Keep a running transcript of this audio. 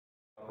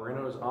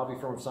Heroes, RV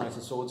from Science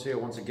and Swords here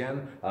once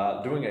again,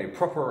 doing a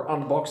proper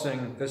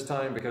unboxing this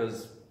time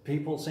because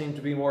people seem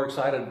to be more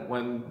excited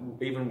when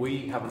even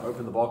we haven't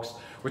opened the box,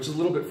 which is a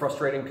little bit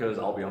frustrating because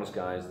I'll be honest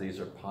guys, these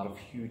are part of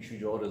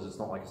huge orders. It's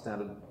not like a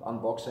standard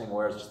unboxing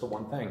where it's just the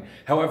one thing.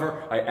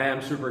 However, I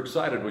am super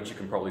excited, which you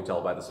can probably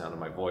tell by the sound of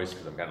my voice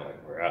because I'm kind of like,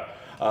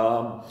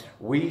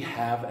 we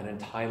have an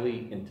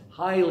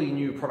entirely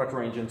new product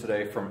range in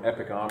today from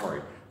Epic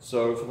Armoury.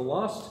 So for the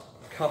last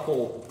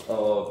couple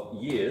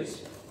of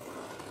years,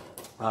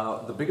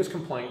 the biggest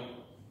complaint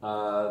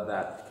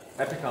that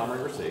Epic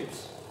Armoury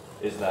receives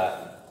is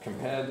that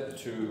compared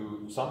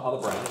to some other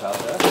brands out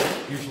there,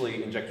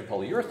 usually injected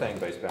polyurethane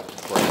based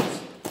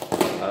brands,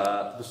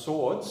 the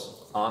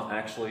swords aren't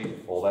actually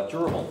all that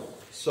durable.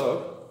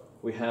 So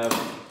we have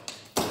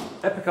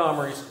Epic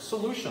Armoury's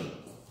solution.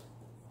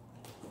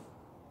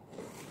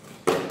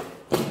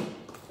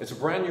 It's a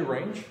brand new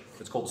range.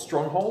 It's called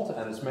Stronghold,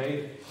 and it's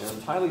made in an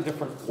entirely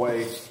different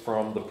way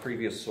from the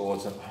previous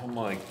swords. And oh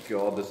my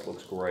god, this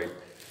looks great.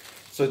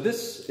 So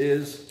this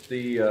is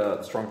the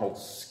Stronghold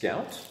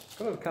Scout. It's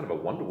got a kind of a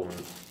Wonder Woman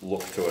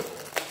look to it.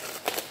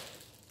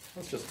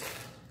 Let's just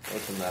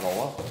open that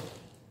all up.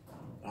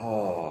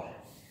 Oh,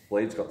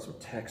 blade's got some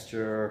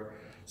texture.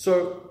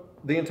 So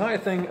the entire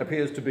thing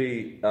appears to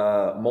be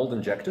mold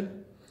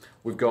injected.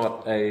 We've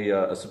got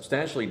a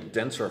substantially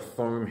denser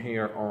foam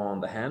here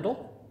on the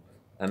handle.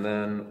 And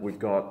then we've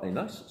got a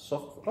nice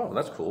soft, oh,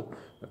 that's cool.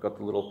 I've got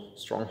the little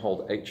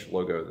Stronghold H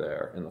logo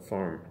there in the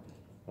foam.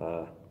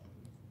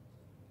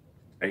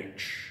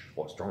 H,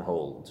 or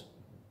Stronghold.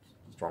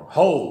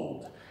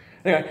 Stronghold.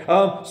 Anyway,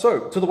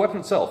 so to the weapon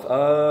itself.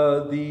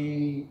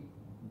 The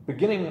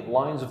beginning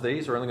lines of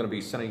these are only going to be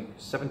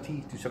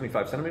 70 to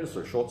 75 centimeters,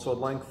 so short sword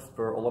length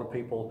for a lot of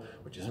people,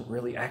 which isn't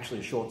really actually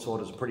a short sword,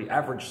 it's a pretty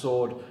average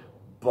sword,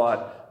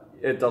 but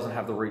it doesn't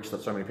have the reach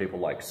that so many people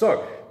like.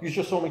 So, you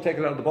just saw me take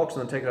it out of the box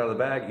and then take it out of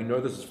the bag. You know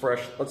this is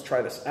fresh. Let's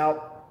try this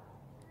out.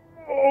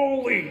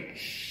 Holy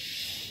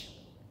sh...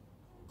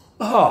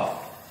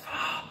 Oh,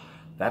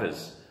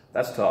 that's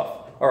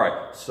tough. All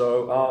right,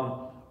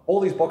 so all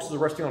these boxes are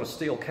resting on a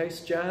steel case.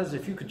 Jazz,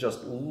 if you could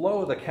just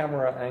lower the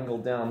camera angle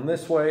down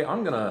this way.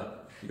 I'm gonna,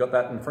 you got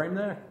that in frame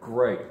there?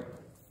 Great.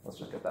 Let's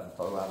just get that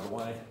photo out of the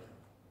way.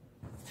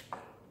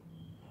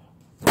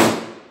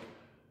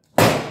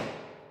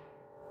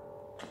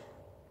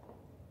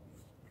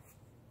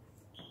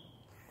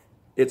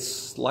 It's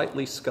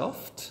slightly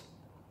scuffed.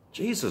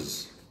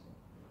 Jesus.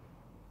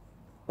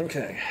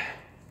 Okay.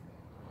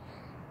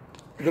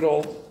 Good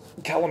old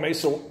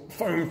Calamacial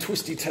foam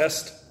twisty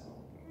test.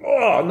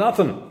 Oh,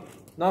 nothing.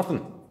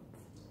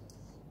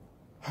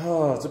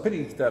 Oh, it's a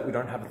pity that we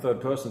don't have a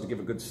third person to give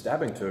a good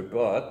stabbing to,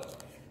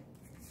 but...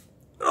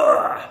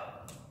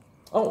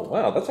 Oh,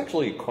 wow, that's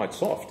actually quite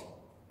soft.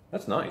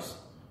 That's nice.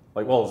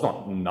 Like, well, it's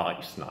not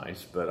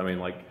nice, but I mean,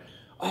 like...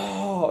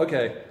 Oh,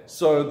 okay.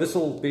 So this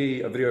will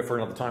be a video for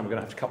another time. We're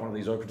going to have to cut one of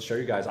these open to show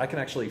you guys. I can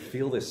actually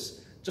feel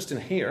this just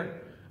in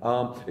here.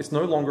 It's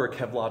no longer a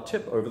Kevlar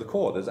tip over the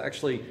core. There's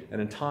actually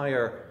an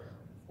entire,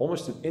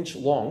 almost an inch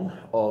long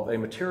of a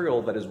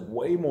material that is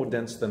way more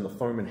dense than the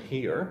foam in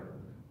here,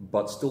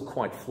 but still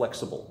quite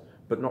flexible,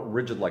 but not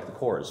rigid like the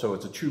core is. So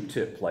it's a tube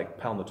tip like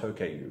Palnatoke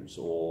use,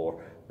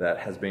 or that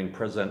has been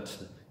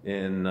present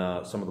in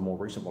some of the more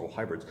recent model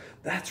hybrids.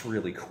 That's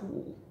really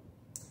cool.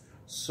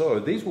 So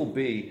these will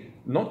be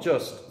not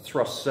just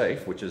thrust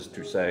safe, which is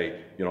to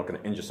say you're not going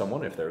to injure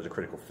someone if there is a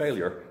critical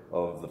failure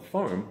of the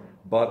foam,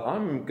 but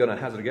I'm going to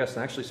hazard a guess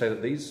and actually say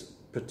that these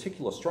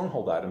particular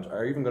Stronghold items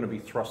are even going to be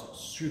thrust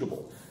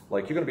suitable.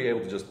 Like you're going to be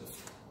able to just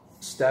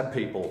stab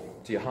people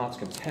to your heart's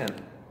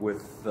content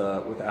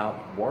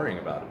without worrying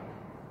about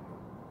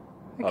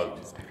it.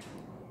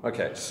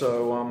 Okay,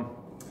 so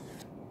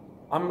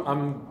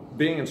I'm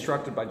being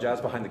instructed by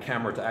Jazz behind the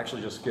camera to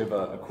actually just give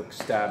a quick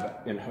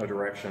stab in her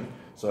direction.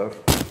 So,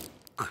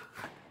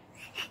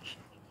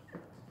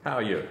 how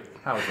are you?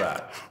 How was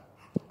that?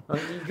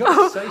 You got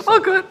to say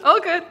something. All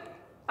good.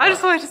 I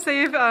just wanted to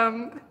see if,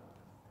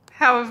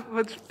 how it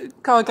would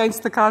go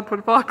against the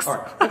cardboard box. All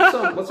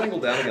right, let's angle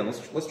down again.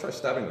 Let's try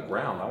stabbing the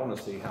ground. I want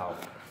to see how.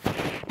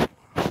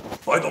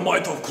 By the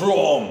might of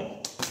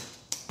Chrome.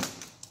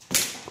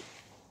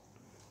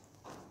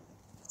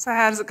 So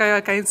how does it go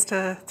against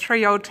a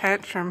 3-year-old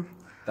tantrum?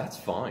 That's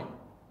fine.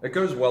 It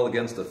goes well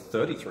against a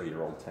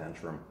 33-year-old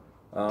tantrum.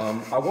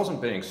 I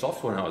wasn't being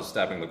soft when I was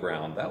stabbing the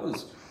ground.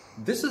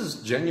 This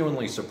is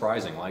genuinely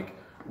surprising. Like,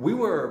 we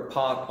were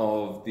part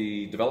of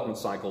the development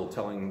cycle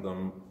telling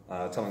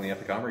the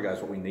Epic Armoury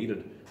guys what we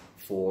needed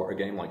for a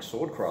game like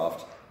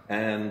Swordcraft,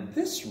 and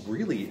this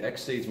really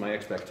exceeds my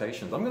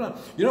expectations.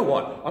 You know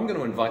what? I'm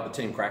gonna invite the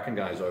Team Kraken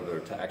guys over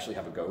to actually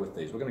have a go with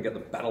these. We're gonna get the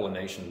Battle of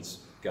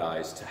Nations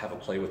guys to have a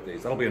play with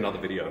these. That'll be another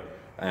video,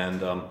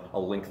 and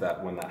I'll link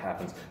that when that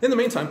happens. In the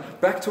meantime,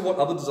 back to what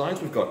other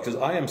designs we've got, because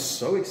I am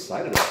so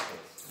excited about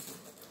this.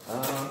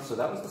 So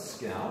that was the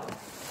Scout.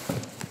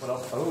 What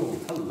else? Oh,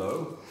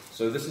 hello.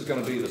 So this is going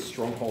to be the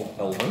Stronghold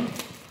Elven.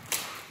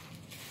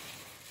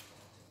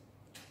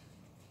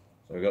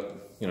 So we've got,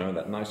 you know,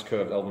 that nice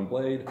curved elven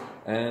blade,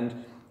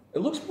 and It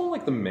looks more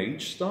like the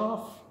mage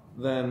staff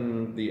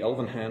than the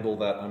elven handle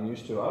that I'm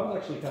used to. I was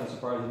actually kind of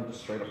surprised I didn't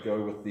just straight up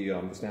go with the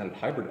standard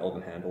hybrid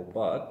elven handle,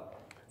 but...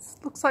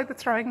 It looks like the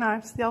throwing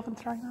knives, the elven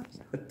throwing knives.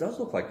 It does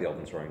look like the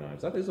elven throwing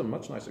knives. That is a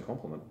much nicer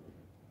compliment.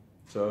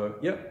 So,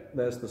 yep,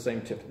 there's the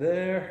same tip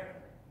there.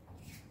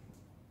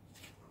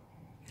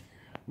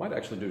 Might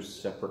actually do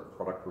separate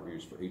product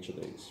reviews for each of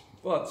these.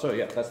 But, so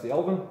yeah, that's the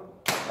elven.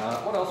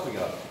 What else we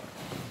got?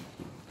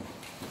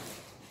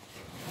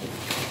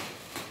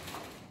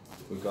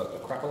 We've got a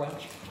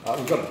crackle-ouch.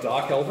 We've got a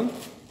dark elven.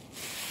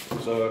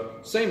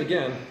 So, same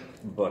again,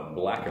 but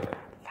blacker.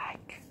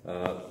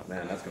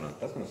 Man, that's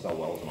gonna sell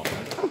well as an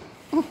alternative.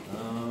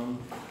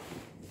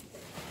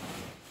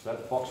 So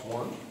that's box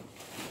one.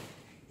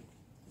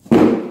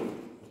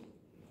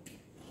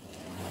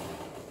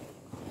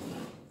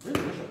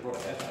 Really wish I brought a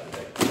head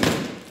today.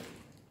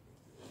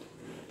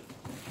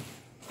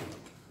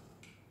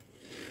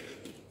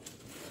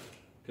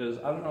 Because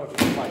I don't know if you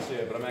can quite see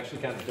it, but I'm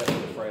actually kind of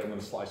definitely afraid I'm going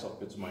to slice off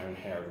bits of my own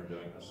hair from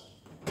doing this.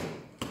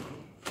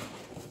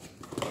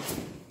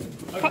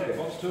 Okay,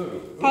 box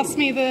two. Pass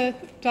me the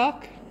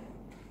dark.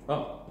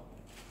 Oh.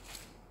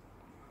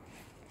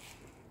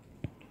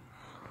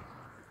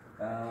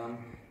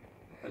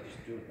 Let's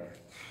just do it there.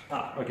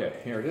 Okay,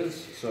 here it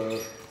is. So,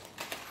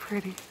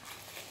 Pretty.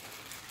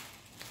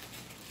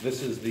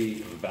 this is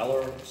the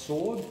Valor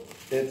sword.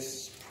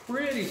 It's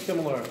pretty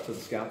similar to the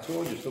Scout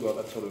sword. You've still got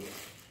that sort of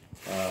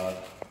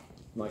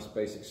nice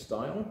basic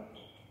style.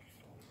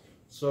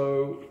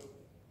 So,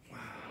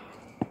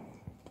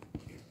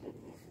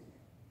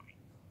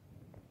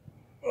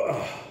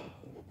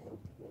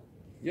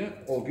 yeah,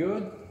 all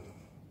good.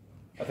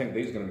 I think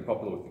these are going to be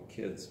popular with the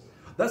kids.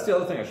 That's the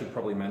other thing I should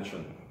probably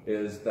mention,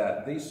 is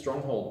that these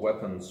Stronghold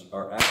weapons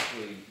are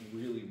actually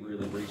really,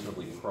 really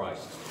reasonably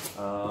priced.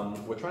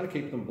 We're trying to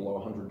keep them below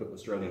 100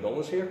 Australian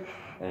dollars here,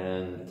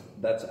 and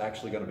that's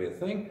actually going to be a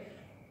thing,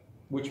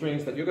 which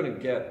means that you're going to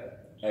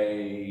get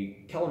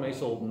a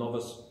Calamacial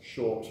Novice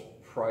short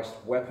priced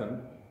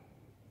weapon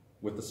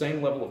with the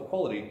same level of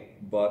quality,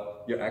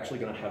 but you're actually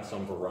going to have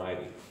some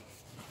variety.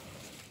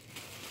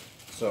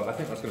 So I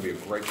think that's going to be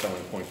a great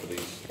selling point for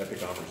these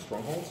epic Armoury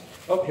Strongholds.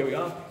 Oh, here we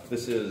are.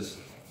 This is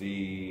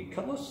the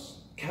Cutlass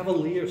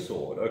Cavalier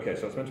Sword. Okay,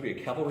 so it's meant to be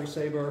a cavalry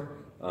saber.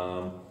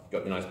 Got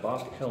your nice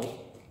basket hilt.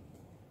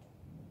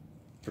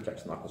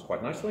 Protects the knuckles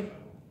quite nicely.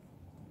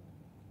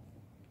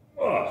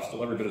 Oh,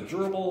 still every bit as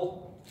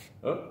durable.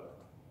 Oh.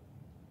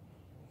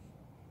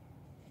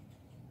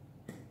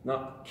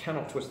 No,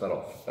 cannot twist that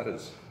off. That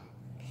is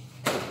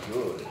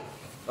good.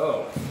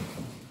 Oh,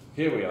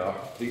 here we are,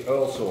 the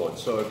Earl Sword.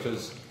 So,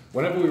 because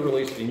whenever we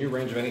release a new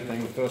range of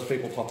anything, the first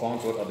people to hop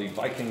onto it are the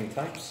Viking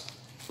types.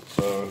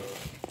 So,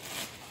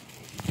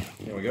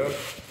 here we go.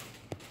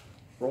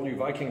 For all you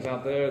Vikings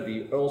out there,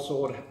 the Earl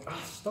Sword,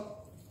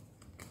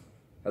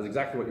 has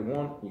exactly what you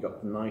want. You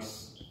got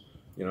nice,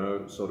 you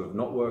know, sort of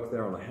knotwork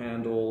there on the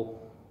handle.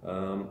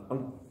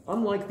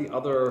 Unlike the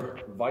other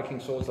Viking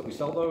swords that we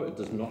sell though, it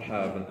does not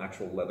have an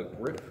actual leather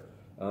grip.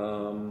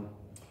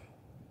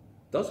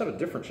 Does have a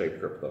different shaped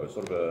grip though,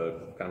 sort of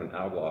a kind of an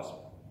hourglass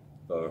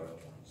though.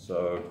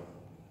 So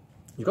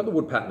you've got the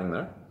wood patterning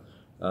there.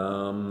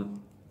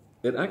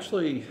 It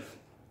actually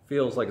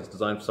feels like it's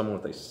designed for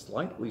someone with a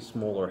slightly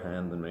smaller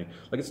hand than me.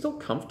 Like, it's still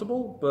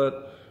comfortable,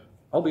 but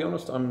I'll be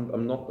honest,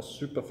 I'm not a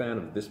super fan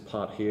of this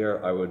part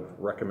here. I would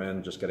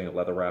recommend just getting a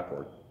leather wrap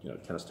or, you know,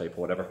 tennis tape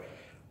or whatever.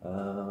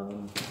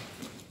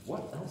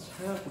 What else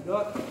have we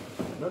got?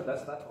 No,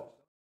 that's that box.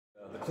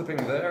 The clipping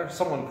there,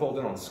 someone called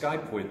in on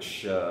Skype,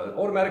 which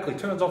automatically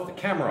turns off the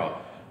camera.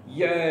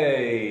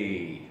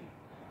 Yay!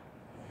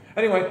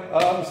 Anyway,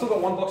 we've still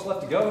got one box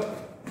left to go.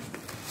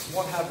 So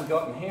what have we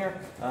got in here?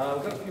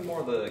 We've got a few more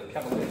of the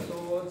Cavalier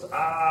swords.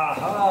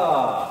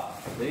 Aha!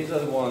 These are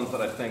the ones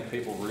that I think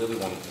people really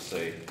wanted to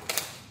see.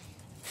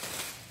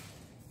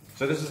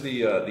 So this is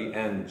the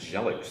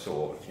angelic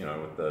sword, you know,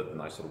 with the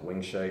nice sort of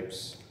wing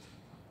shapes.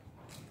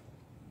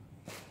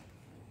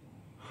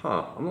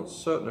 Huh, I'm not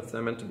certain if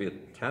they're meant to be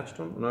attached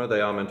on. No,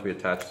 they are meant to be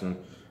attached and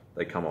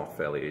they come off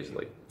fairly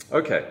easily.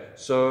 Okay,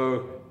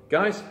 so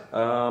guys,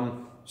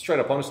 straight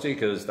up honesty,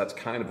 because that's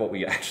kind of what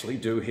we actually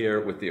do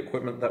here with the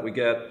equipment that we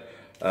get.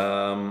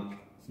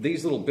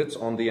 These little bits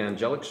on the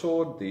angelic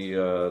sword,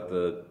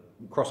 the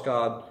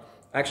crossguard,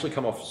 actually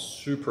come off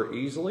super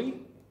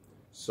easily.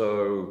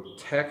 So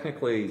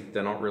technically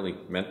they're not really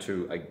meant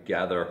to, I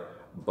gather,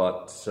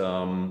 but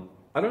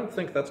I don't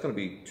think that's going to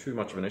be too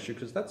much of an issue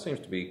because that seems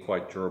to be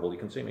quite durable. You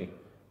can see me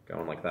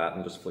going like that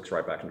and just flicks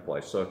right back into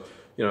place. So,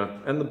 you know,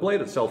 and the blade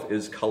itself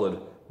is colored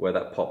where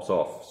that pops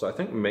off. So I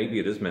think maybe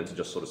it is meant to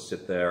just sort of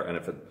sit there, and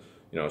if it,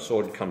 you know, a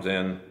sword comes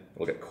in,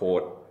 it'll get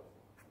caught,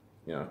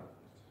 you know.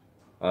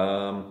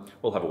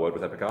 We'll have a word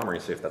with Epic Armoury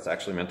and see if that's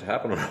actually meant to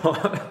happen or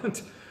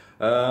not.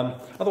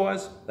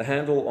 Otherwise, the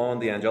handle on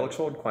the angelic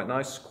sword, quite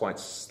nice, quite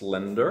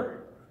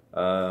slender.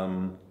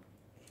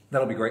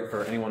 That'll be great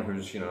for anyone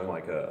who's, you know,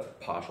 like a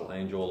partial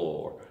angel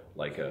or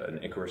like an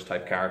Icarus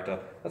type character.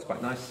 That's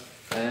quite nice.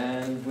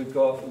 And we've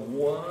got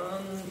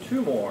one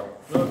more.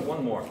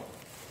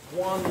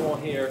 one more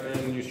here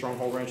in the new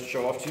Stronghold range to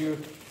show off to you.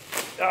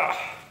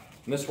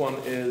 And this one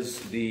is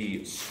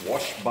the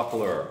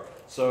Swashbuckler.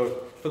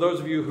 So, for those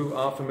of you who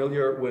are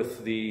familiar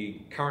with the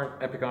current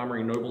Epic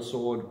Armoury Noble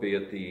Sword, be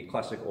it the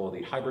classic or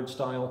the hybrid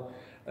style,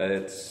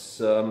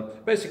 it's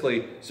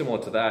basically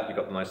similar to that. You've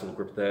got the nice little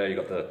grip there, you've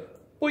got the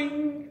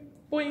boing,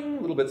 boing,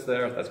 little bits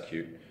there. That's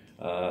cute.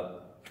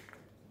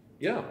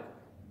 Yeah.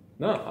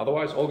 No,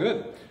 otherwise, all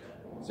good.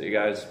 See you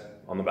guys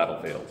on the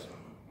battlefield.